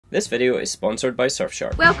This video is sponsored by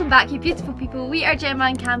Surfshark. Welcome back, you beautiful people. We are Gemma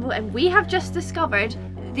and Campbell and we have just discovered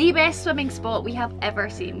the best swimming spot we have ever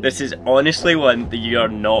seen. This is honestly one that you are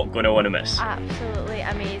not going to want to miss. Absolutely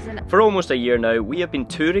amazing. For almost a year now, we have been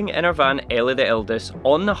touring in our van Ellie the Elddis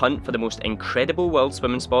on the hunt for the most incredible wild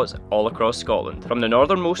swimming spots all across Scotland. From the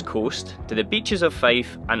northernmost coast to the beaches of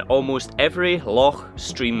Fife and almost every loch,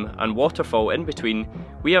 stream and waterfall in between,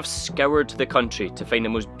 we have scoured the country to find the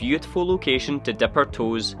most beautiful location to dip our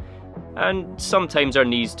toes and sometimes our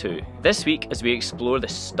knees too. This week, as we explore the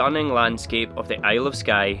stunning landscape of the Isle of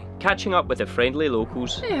Skye, catching up with the friendly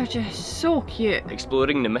locals, They are just so cute.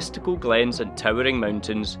 exploring the mystical glens and towering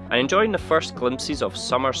mountains, and enjoying the first glimpses of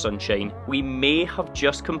summer sunshine, we may have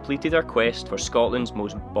just completed our quest for Scotland's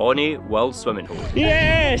most bonny wild swimming hole.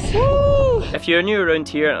 Yes! Woo! If you're new around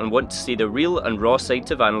here and want to see the real and raw side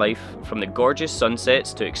to van life, from the gorgeous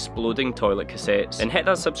sunsets to exploding toilet cassettes, then hit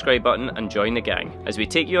that subscribe button and join the gang as we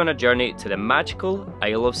take you on a journey to the magical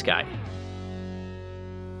Isle of Skye.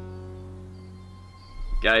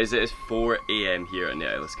 Guys, it is 4 AM here in the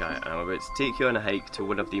Isle of Skye and I'm about to take you on a hike to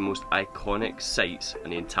one of the most iconic sites on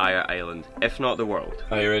the entire island, if not the world.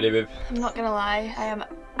 Are you ready, babe? I'm not gonna lie, I am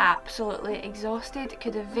absolutely exhausted.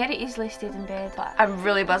 Could have very easily stayed in bed, but I'm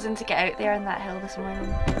really buzzing to get out there on that hill this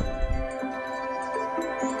morning.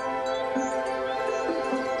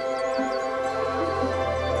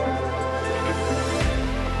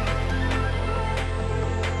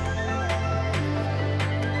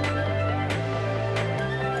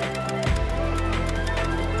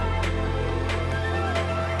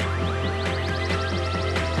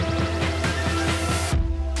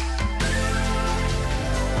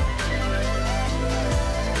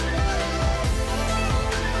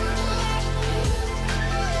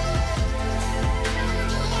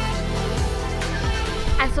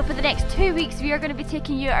 And so for the next 2 weeks we are going to be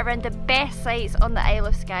taking you around the best sites on the Isle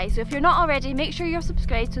of Skye. So if you're not already, make sure you're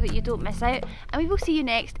subscribed so that you don't miss out, and we will see you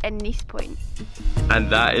next in Neist Point. And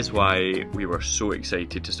that is why we were so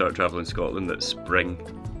excited to start travelling Scotland that spring.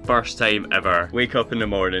 First time ever. Wake up in the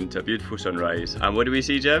morning to a beautiful sunrise, and what do we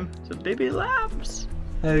see, Gem? Some baby lambs.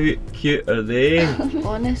 How cute are they?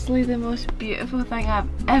 Honestly, the most beautiful thing I've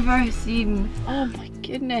ever seen. Oh my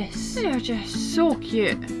goodness. They are just so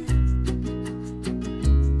cute.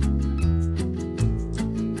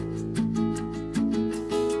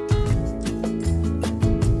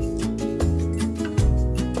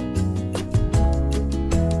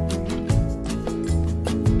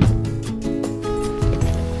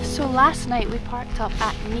 Last night we parked up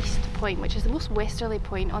at Neist Point, which is the most westerly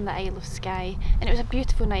point on the Isle of Skye, and it was a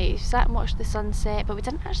beautiful night. We sat and watched the sunset, but we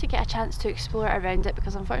didn't actually get a chance to explore around it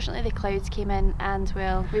because unfortunately the clouds came in and,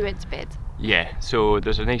 well, we went to bed. Yeah, so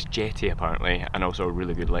there's a nice jetty apparently and also a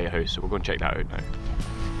really good lighthouse, so we'll go and check that out now.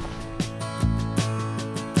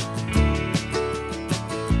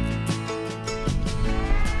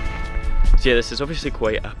 So yeah, this is obviously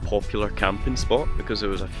quite a popular camping spot because there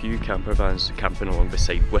was a few camper vans camping along the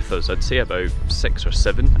side with us. I'd say about 6 or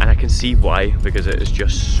 7, and I can see why, because it is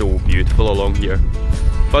just so beautiful along here.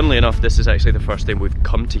 Funnily enough, this is actually the first time we've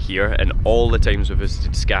come to here in all the times we've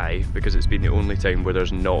visited Skye, because it's been the only time where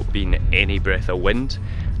there's not been any breath of wind,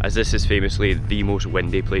 as this is famously the most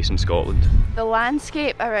windy place in Scotland. The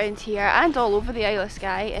landscape around here and all over the Isle of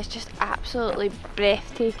Skye is just absolutely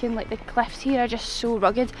breathtaking. Like, the cliffs here are just so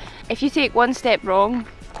rugged. If you take one step wrong,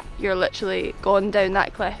 you're literally gone down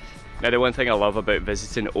that cliff. Now, the one thing I love about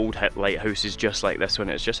visiting old lighthouses just like this one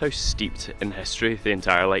is just how steeped in history the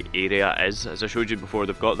entire area is. As I showed you before,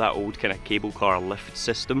 they've got that old kind of cable car lift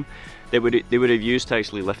system they would have used to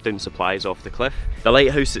actually lift down supplies off the cliff. The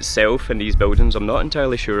lighthouse itself and these buildings, I'm not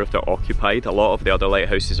entirely sure if they're occupied. A lot of the other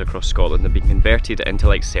lighthouses across Scotland have been converted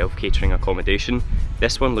into self-catering accommodation.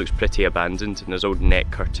 This one looks pretty abandoned, and there's old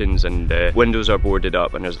net curtains and the windows are boarded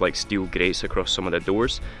up, and there's steel grates across some of the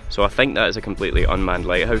doors. So I think that is a completely unmanned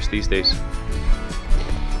lighthouse these days.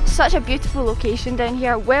 Such a beautiful location down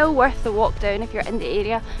here, well worth the walk down if you're in the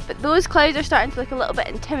area, but those clouds are starting to look a little bit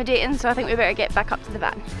intimidating, so I think we better get back up to the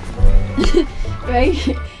van.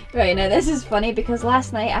 Right, now this is funny because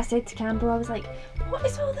last night I said to Campbell, I was like, what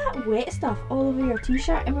is all that wet stuff all over your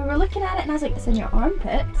t-shirt? And we were looking at it and I was like, it's in your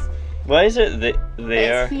armpits. Why is it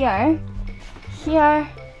there? It's here, here,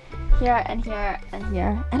 here and here and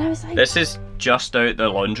here, and I was like, this is just out the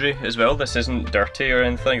laundry as well. This isn't dirty or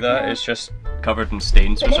anything like that. Yeah. It's just covered in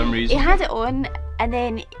stains for some reason. He had it on and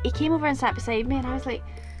then he came over and sat beside me and I was like,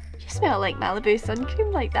 you smell like Malibu sun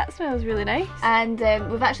cream, that smells really nice. And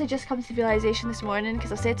we've actually just come to the realisation this morning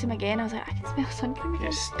because I said to him again, I was like, I can smell sun cream again.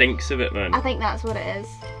 It stinks a bit, man. I think that's what it is.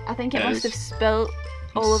 I think it must have spilt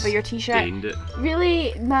all over your t-shirt. Stained it.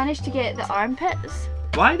 Really managed to get the armpits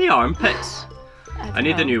Why the armpits? I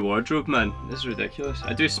need know. a new wardrobe, man. This is ridiculous.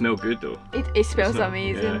 I do smell good though. It smells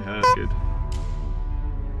amazing. Yeah, that's good.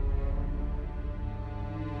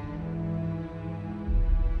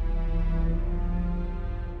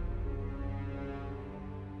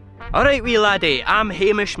 Alright wee laddie, I'm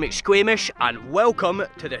Hamish McSquamish and welcome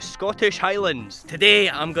to the Scottish Highlands. Today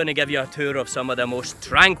I'm going to give you a tour of some of the most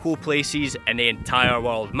tranquil places in the entire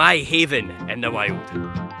world. My haven in the wild.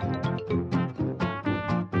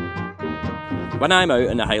 When I'm out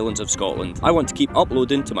in the Highlands of Scotland, I want to keep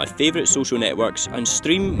uploading to my favourite social networks and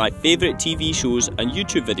stream my favourite TV shows and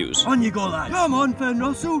YouTube videos. On you go, lad. Come on, Finn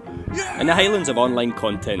Russell. Yeah. In the Highlands of online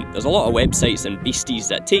content, there's a lot of websites and beasties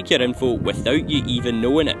that take your info without you even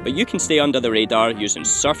knowing it, but you can stay under the radar using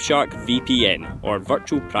Surfshark VPN, or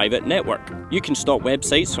Virtual Private Network. You can stop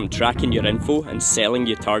websites from tracking your info and selling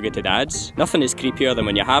you targeted ads. Nothing is creepier than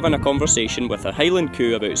when you're having a conversation with a Highland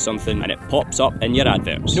coo about something and it pops up in your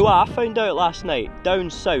adverts. You know what I found out last night? Down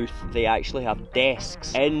south, they actually have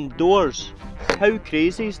desks indoors. How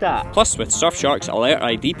crazy is that? Plus, with Surfshark's Alert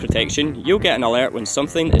ID protection, you'll get an alert when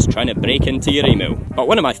something is trying to break into your email. But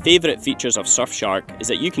one of my favourite features of Surfshark is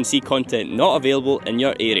that you can see content not available in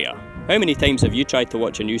your area. How many times have you tried to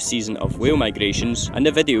watch a new season of whale migrations and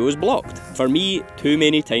the video is blocked? For me, too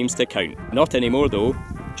many times to count. Not anymore though.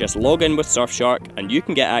 Just log in with Surfshark and you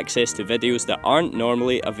can get access to videos that aren't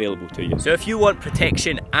normally available to you. So if you want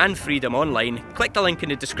protection and freedom online, click the link in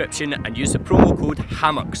the description and use the promo code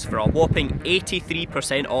HAMMOCKS for a whopping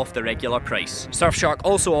 83% off the regular price. Surfshark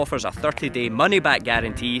also offers a 30-day money-back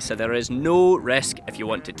guarantee, so there is no risk if you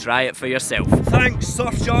want to try it for yourself. Thanks,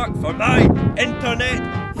 Surfshark, for my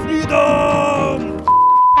internet freedom!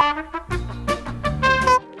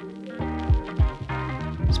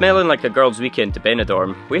 Smelling like a girls' weekend to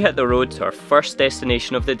Benidorm, we hit the road to our first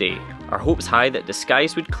destination of the day. Our hopes high that the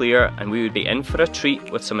skies would clear and we would be in for a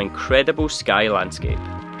treat with some incredible Skye landscape.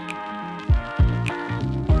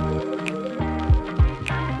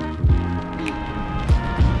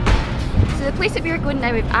 So the place that we are going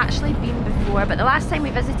now, we've actually been before, but the last time we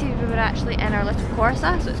visited we were actually in our little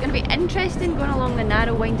Corsa, so it's going to be interesting going along the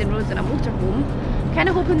narrow winding roads in a motorhome. Kind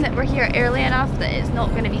of hoping that we're here early enough that it's not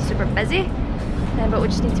going to be super busy. But we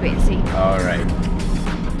just need to wait and see. Alright.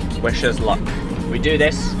 Wish us luck. We do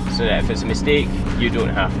this so that if it's a mistake, you don't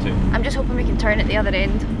have to. I'm just hoping we can turn at the other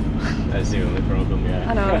end. That's the only problem, yeah.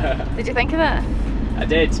 I know. Did you think of that? I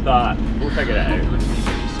did, but we'll figure it out.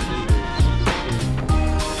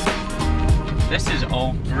 This is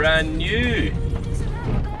all brand new.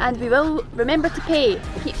 And we will remember to pay.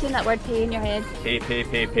 Keep saying that word pay in your head. Pay, pay,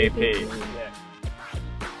 pay, pay, pay.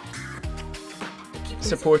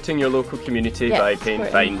 Supporting your local community by paying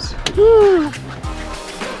fines. Woo. 2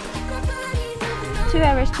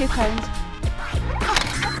 hours, £2.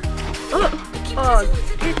 Oh,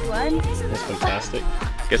 good one. That's fantastic.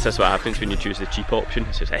 I guess that's what happens when you choose the cheap option.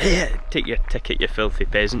 It's just like, hey, take your ticket, you filthy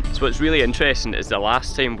peasant. So what's really interesting is the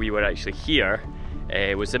last time we were actually here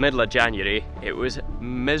was the middle of January. It was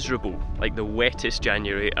miserable, like the wettest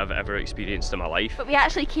January I've ever experienced in my life. But we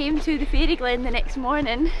actually came to the Fairy Glen the next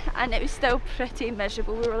morning and it was still pretty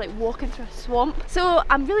miserable. We were like walking through a swamp. So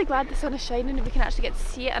I'm really glad the sun is shining and we can actually get to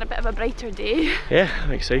see it on a bit of a brighter day. Yeah,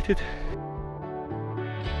 I'm excited.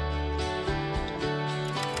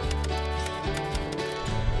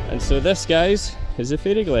 And so this, guys, is the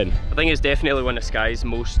Fairy Glen. I think it's definitely one of Skye's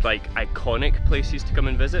most iconic places to come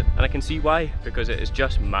and visit, and I can see why, because it is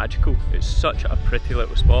just magical. It's such a pretty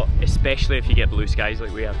little spot, especially if you get blue skies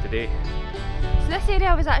like we have today. So this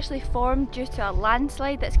area was actually formed due to a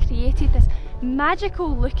landslide that's created this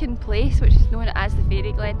magical looking place which is known as the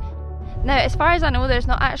Fairy Glen. Now, as far as I know, there's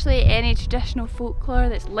not actually any traditional folklore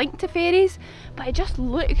that's linked to fairies, but it just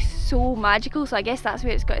looks so magical, so I guess that's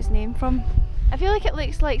where it's got its name from. I feel like it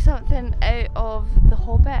looks like something out of The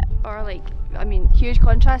Hobbit, or I mean, huge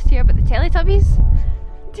contrast here, but the Teletubbies.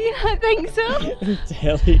 Do you not think so?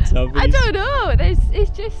 Teletubbies? I don't know,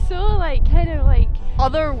 it's just so kind of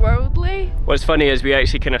otherworldly. What's funny is we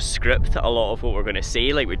actually kind of script a lot of what we're going to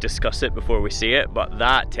say, we discuss it before we say it, but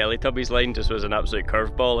that Teletubbies line just was an absolute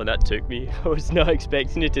curveball and that took me. I was not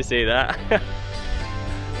expecting you to say that.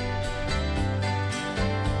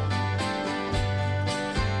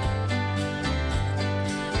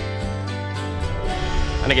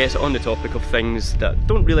 And I guess on the topic of things that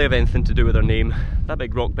don't really have anything to do with their name, that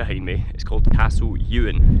big rock behind me is called Castle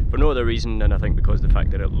Ewan. For no other reason than I think because of the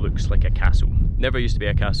fact that it looks like a castle. Never used to be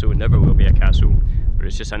a castle, never will be a castle, but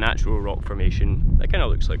it's just a natural rock formation that kind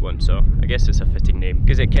of looks like one, so I guess it's a fitting name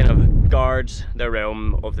because it kind of guards the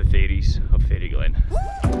realm of the fairies of Fairy Glen.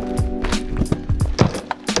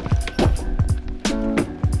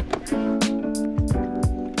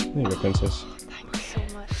 There you go, princess. Thanks so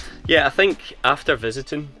much. Yeah, I think after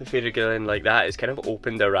visiting the Fairy Glen like that, it's kind of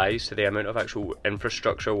opened our eyes to the amount of actual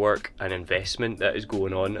infrastructure work and investment that is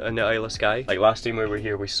going on in the Isle of Skye. Like last time we were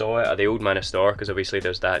here, we saw it at the Old Man of Storr, because obviously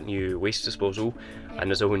there's that new waste disposal, and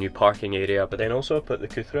there's a whole new parking area, but then also up at the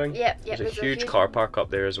Coothring, there's a huge car park up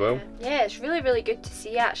there as well. Yeah, it's really, really good to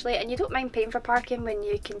see actually, and you don't mind paying for parking when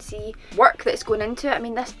you can see work that's going into it. I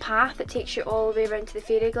mean, this path that takes you all the way around to the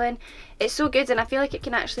Fairy Glen, it's so good, and I feel like it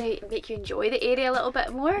can actually make you enjoy the area a little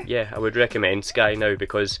bit more. Yeah, I would recommend Skye now,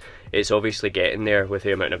 because it's obviously getting there with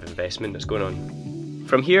the amount of investment that's going on.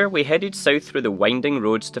 From here, we headed south through the winding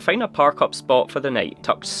roads to find a park-up spot for the night,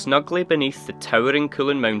 tucked snugly beneath the towering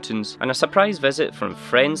Coolin Mountains, and a surprise visit from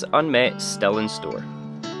friends unmet still in store.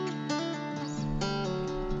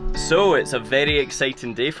 So it's a very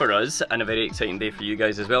exciting day for us, and a very exciting day for you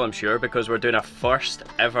guys as well, I'm sure, because we're doing our first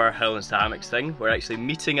ever Hill and Hammocks thing. We're actually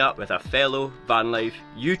meeting up with a fellow Vanlife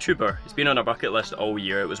YouTuber. It's been on our bucket list all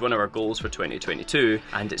year. It was one of our goals for 2022,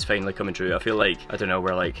 and it's finally coming true. I feel like, I don't know,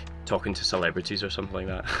 we're like talking to celebrities or something like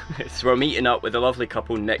that. So we're meeting up with the lovely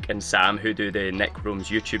couple Nick and Sam, who do the Nick Roams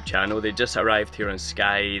YouTube channel. They just arrived here on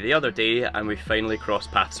Skye the other day, and we finally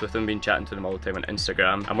crossed paths with them, been chatting to them all the time on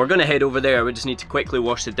Instagram. And we're gonna head over there. We just need to quickly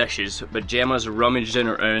wash the dishes, but Gemma's rummaging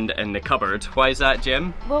around in the cupboard. Why is that,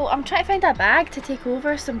 Gem? Well, I'm trying to find a bag to take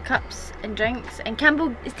over some cups and drinks, and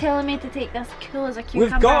Campbell is telling me to take this cool as a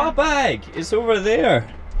cucumber. We've got a bag! It's over there!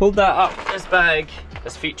 Hold that up. This bag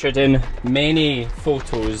is featured in many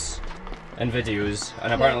photos and videos,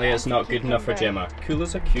 and apparently it's not good enough for Gemma. Cool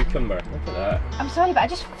as a cucumber. Look at that. I'm sorry, but I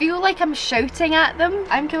just feel like I'm shouting at them.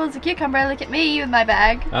 I'm cool as a cucumber, look at me with my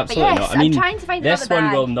bag. Absolutely but yes, not. I mean, I'm trying to find this another one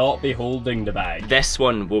bag. will not be holding the bag. This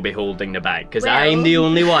one will be holding the bag, because Well. I'm the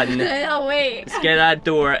only one. Oh wait. Let's get that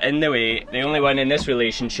door in the way. The only one in this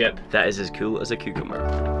relationship that is as cool as a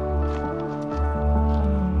cucumber.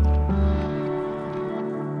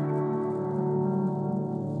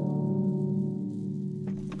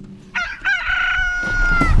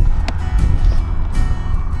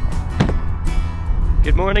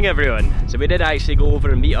 Good morning everyone. So we did actually go over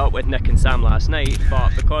and meet up with Nick and Sam last night,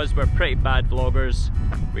 but because we're pretty bad vloggers,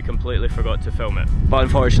 we completely forgot to film it. But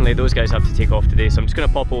unfortunately those guys have to take off today, so I'm just going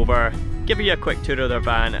to pop over, give you a quick tour of their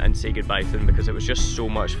van and say goodbye to them, because it was just so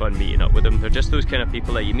much fun meeting up with them. They're just those kind of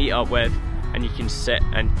people that you meet up with and you can sit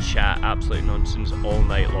and chat absolute nonsense all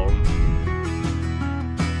night long.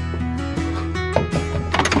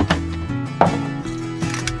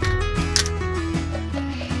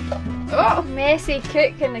 Oh, messy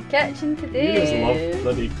cook in the kitchen today. You just love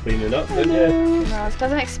bloody cleaning up, don't you? No, it's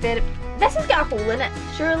because I'm experiment. This has got a hole in it,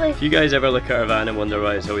 surely. If you guys ever look at our van and wonder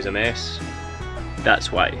why it's always a mess,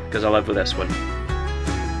 that's why, because I live with this one.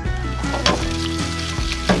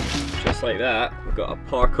 Just like that, we've got a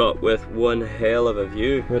park up with one hell of a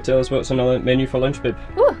view. You want to tell us what's on the menu for lunch, babe?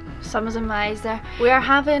 Ooh, summer's in my eyes there. We are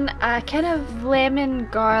having a kind of lemon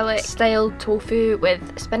garlic style tofu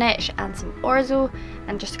with spinach and some orzo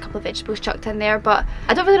and just a couple of vegetables chucked in there, but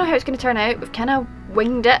I don't really know how it's going to turn out. We've kind of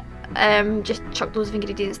winged it. Just chucked loads of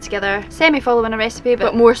ingredients together, semi-following a recipe,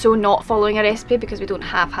 but more so not following a recipe because we don't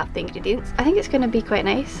have half the ingredients. I think it's going to be quite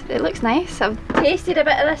nice. It looks nice. I've tasted a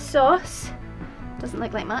bit of this sauce. Doesn't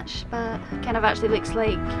look like much, but it kind of actually looks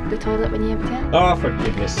like the toilet when you empty it. Oh, for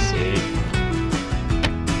goodness sake.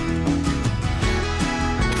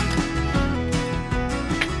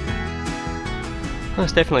 Well,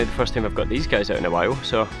 it's definitely the first time I've got these guys out in a while,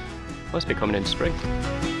 so must be coming in spring.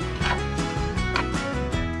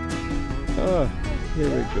 Oh, here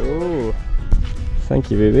we go. Thank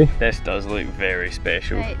you, baby. This does look very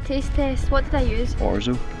special. Right, taste test. What did I use?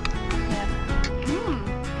 Orzo. Yeah.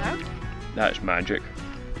 That's magic.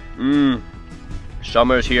 Mmm.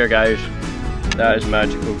 Summer's here, guys. That is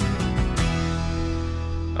magical.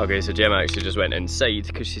 Okay, so Gemma actually just went inside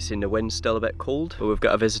because she's seen the wind's still a bit cold. But we've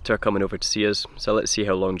got a visitor coming over to see us, so let's see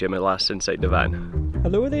how long Gemma lasts inside the van.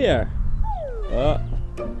 Hello there. Oh.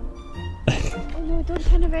 Oh no, don't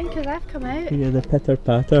turn around because I've come out. Yeah, the pitter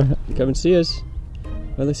patter. Come and see us.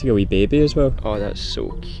 Oh, looks like a wee baby as well. Oh, that's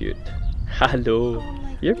so cute. Hello.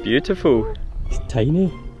 Oh, you're beautiful. He's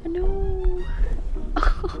tiny. I know.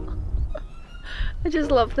 I just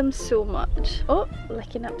love them so much. Oh,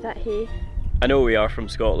 licking up that hay. I know we are from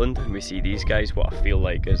Scotland and we see these guys, what I feel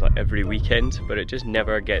like is like every weekend, but it just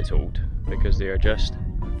never gets old because they are just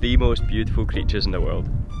the most beautiful creatures in the world.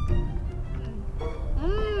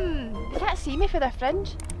 They can't see me for their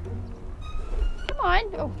fringe. Come on.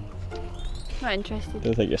 Oh, not interested. I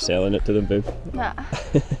don't think you're selling it to them, babe.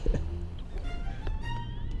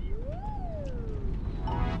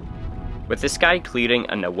 With the sky clearing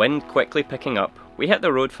and the wind quickly picking up, we hit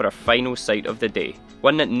the road for our final sight of the day.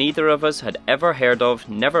 One that neither of us had ever heard of,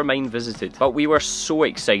 never mind visited, but we were so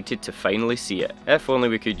excited to finally see it. If only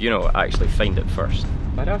we could, you know, actually find it first.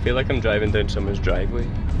 Why do I feel like I'm driving down someone's driveway?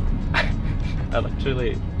 I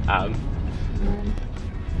literally am.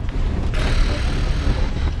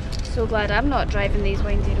 So glad I'm not driving these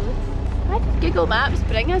windy roads. Why does Google Maps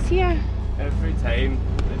bring us here? Every time.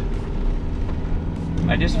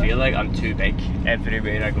 I just feel like I'm too big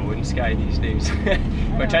everywhere I go in Skye these days.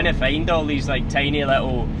 We're trying to find all these like tiny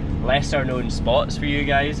little lesser known spots for you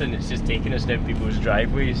guys, and it's just taking us down people's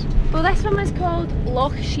driveways. Well, this one is called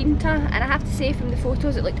Loch Shianta, and I have to say from the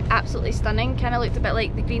photos it looked absolutely stunning. Kind of looked a bit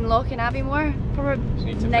like the Green Loch in Aviemore.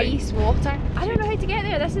 Probably nice water. I don't know how to get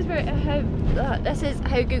there. This is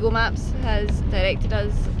how Google Maps has directed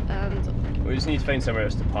us, and we just need to find somewhere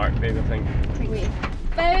else to park, babe, I think. We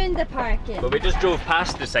found the parking. But we just drove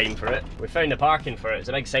past the sign for it. We found the parking for it. It's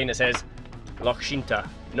a big sign that says Loch Shianta,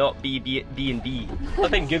 not B&B.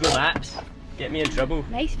 Up in Google Maps. Get me in trouble.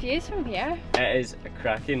 Nice views from here. It is a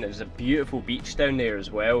cracking. There's a beautiful beach down there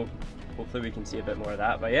as well. Hopefully we can see a bit more of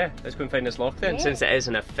that. But yeah, let's go and find this loch then, since it is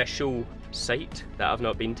an official site that I've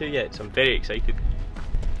not been to yet. So I'm very excited.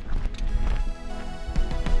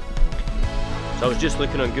 So I was just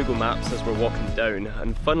looking on Google Maps as we're walking down,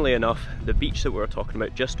 and funnily enough, the beach that we were talking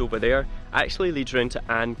about just over there actually leads around to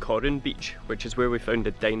Ann Beach, which is where we found the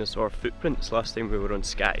dinosaur footprints last time we were on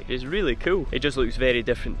Skye. It's really cool. It just looks very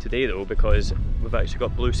different today though, because we've actually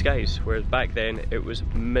got blue skies, whereas back then it was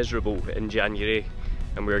miserable in January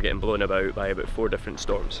and we were getting blown about by about 4 different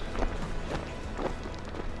storms.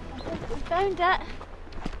 I think we found it.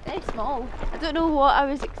 Very small. I don't know what I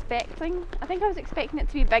was expecting. I think I was expecting it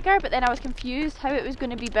to be bigger, but then I was confused how it was going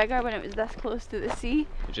to be bigger when it was this close to the sea.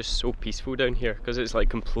 It's just so peaceful down here because it's like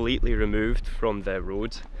completely removed from the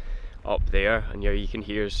road up there, and you can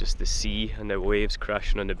hear is just the sea and the waves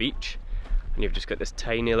crashing on the beach, and you've just got this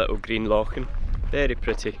tiny little green loch, and very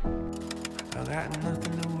pretty. I got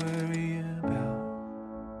nothing to worry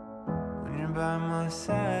about when you're by my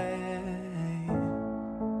side.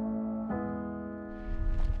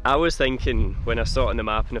 I was thinking when I saw it on the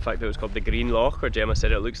map and the fact that it was called the Green Loch, or Gemma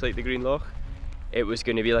said it looks like the Green Loch, it was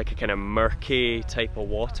going to be like a kind of murky type of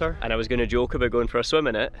water, and I was going to joke about going for a swim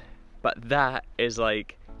in it, but that is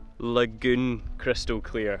like lagoon crystal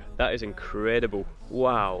clear. That is incredible.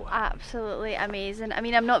 Wow. Absolutely amazing. I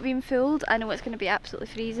mean, I'm not being fooled. I know it's going to be absolutely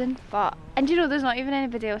freezing, but... And you know, there's not even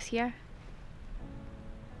anybody else here.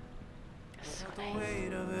 So nice.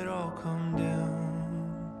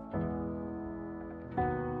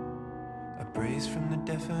 Brace from the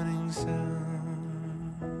deafening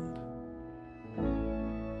sound.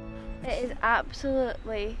 It is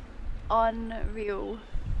absolutely unreal.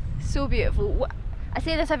 So beautiful. I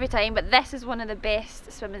say this every time, but this is one of the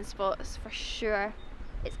best swimming spots for sure.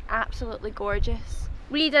 It's absolutely gorgeous.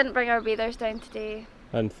 We didn't bring our bathers down today.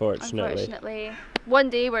 Unfortunately.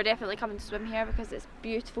 One day we're definitely coming to swim here because it's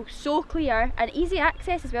beautiful, so clear and easy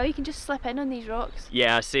access as well. You can just slip in on these rocks.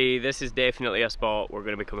 Yeah, see, this is definitely a spot we're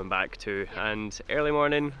going to be coming back to, and early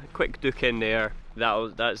morning, quick duke in there.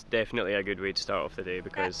 That's definitely a good way to start off the day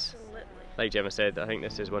because, absolutely, like Gemma said, I think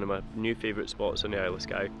this is one of my new favourite spots on the Isle of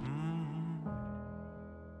Skye.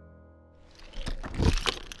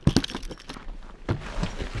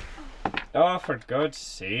 Oh, for God's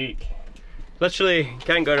sake. Literally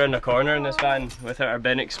can't go around a corner in this van without our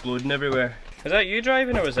bin exploding everywhere. Was that you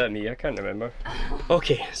driving or was that me? I can't remember.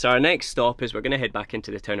 Okay, so our next stop is we're going to head back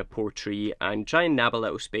into the town of Portree and try and nab a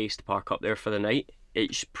little space to park up there for the night.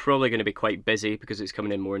 It's probably going to be quite busy because it's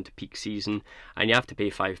coming in more into peak season and you have to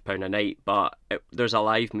pay £5 a night, but there's a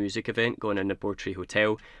live music event going in the Portree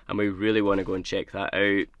Hotel and we really want to go and check that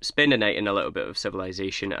out, spend a night in a little bit of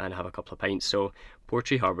civilization and have a couple of pints, so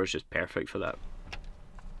Portree Harbour is just perfect for that.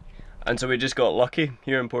 And so we just got lucky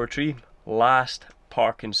here in Portree. Last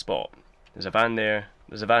parking spot. There's a van there,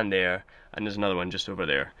 there's a van there, and there's another one just over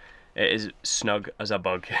there. It is snug as a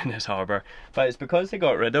bug in this harbour, but it's because they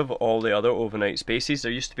got rid of all the other overnight spaces.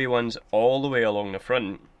 There used to be ones all the way along the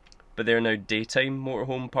front, but they're now daytime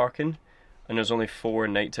motorhome parking, and there's only 4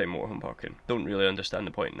 nighttime motorhome parking. Don't really understand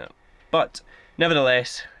the point in that. But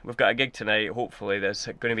nevertheless, we've got a gig tonight. Hopefully there's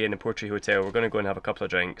going to be in the Portree Hotel. We're going to go and have a couple of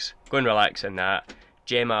drinks, go and relax in that.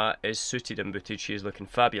 Gemma is suited and booted, she is looking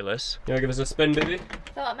fabulous. You wanna give us a spin, baby?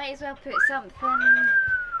 Thought I might as well put something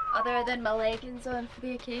other than my leggings on for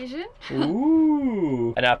the occasion.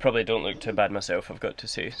 Ooh! And I probably don't look too bad myself, I've got to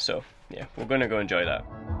say, so yeah, we're gonna go enjoy that.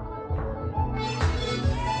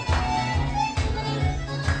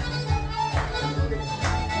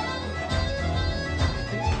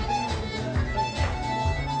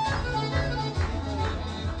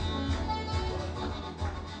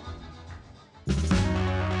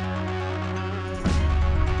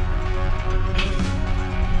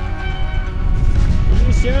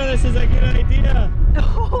 this is a good idea.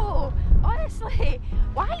 No, honestly,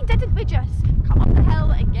 why didn't we just come up the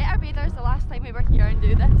hill and get our bathers the last time we were here and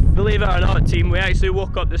do this? Believe it or not, team, we actually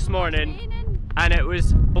woke up this morning and it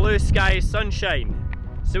was blue sky, sunshine.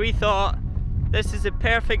 So we thought this is a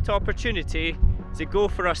perfect opportunity to go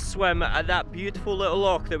for a swim at that beautiful little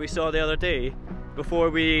loch that we saw the other day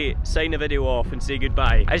before we sign the video off and say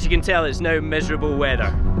goodbye. As you can tell, it's now miserable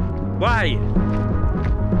weather. Why?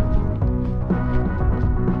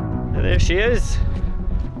 And there she is,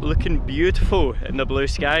 looking beautiful in the blue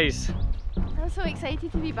skies. I'm so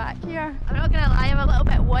excited to be back here. I'm not gonna lie, I'm a little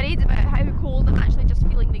bit worried about how cold I'm actually just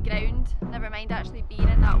feeling the ground. Never mind actually being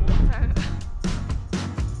in that water.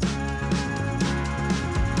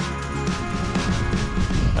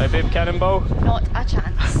 Hi babe, cannonball. Not a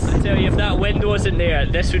chance. I tell you, if that wind wasn't there,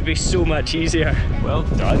 this would be so much easier. Well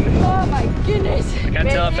done. Oh my goodness. I can't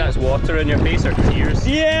tell if that's water in your face or tears.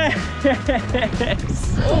 Yeah!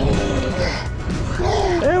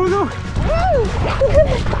 There we go.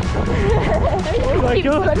 Oh my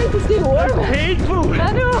god. I need to stay warm. That's painful.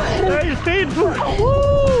 I know. That is painful.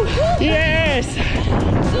 Woo. Yes!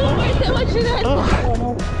 So worth it watching it.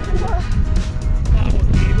 Oh.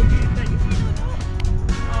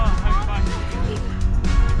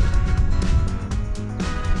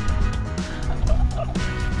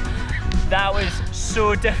 That was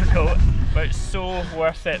so difficult, but so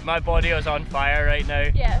worth it. My body is on fire right now.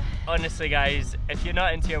 Yeah. Honestly guys, if you're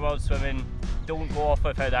not into your world swimming, don't go off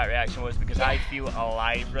with how that reaction was, because I feel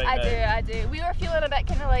alive right now. I do. We were feeling a bit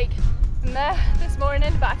kind of like meh this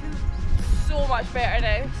morning, but I feel so much better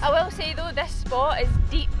now. I will say though, this spot is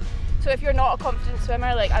deep. So if you're not a confident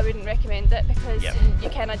swimmer, like I wouldn't recommend it, because you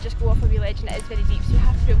kind of just go off a wee ledge and it is very deep, so you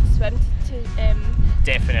have to be able to swim to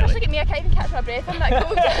Definitely. Look at me, I can't even catch my breath, I'm that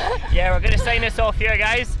cold. Yeah, we're going to sign this off here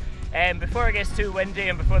guys, before it gets too windy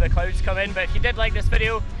and before the clouds come in. But if you did like this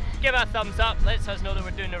video, give it a thumbs up, lets us know that we're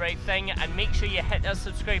doing the right thing, and make sure you hit that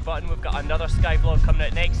subscribe button. We've got another Skye vlog coming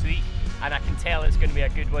out next week, and I can tell it's going to be a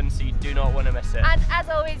good one, so you do not want to miss it. And as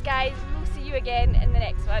always guys, we'll see you again in the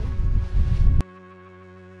next one.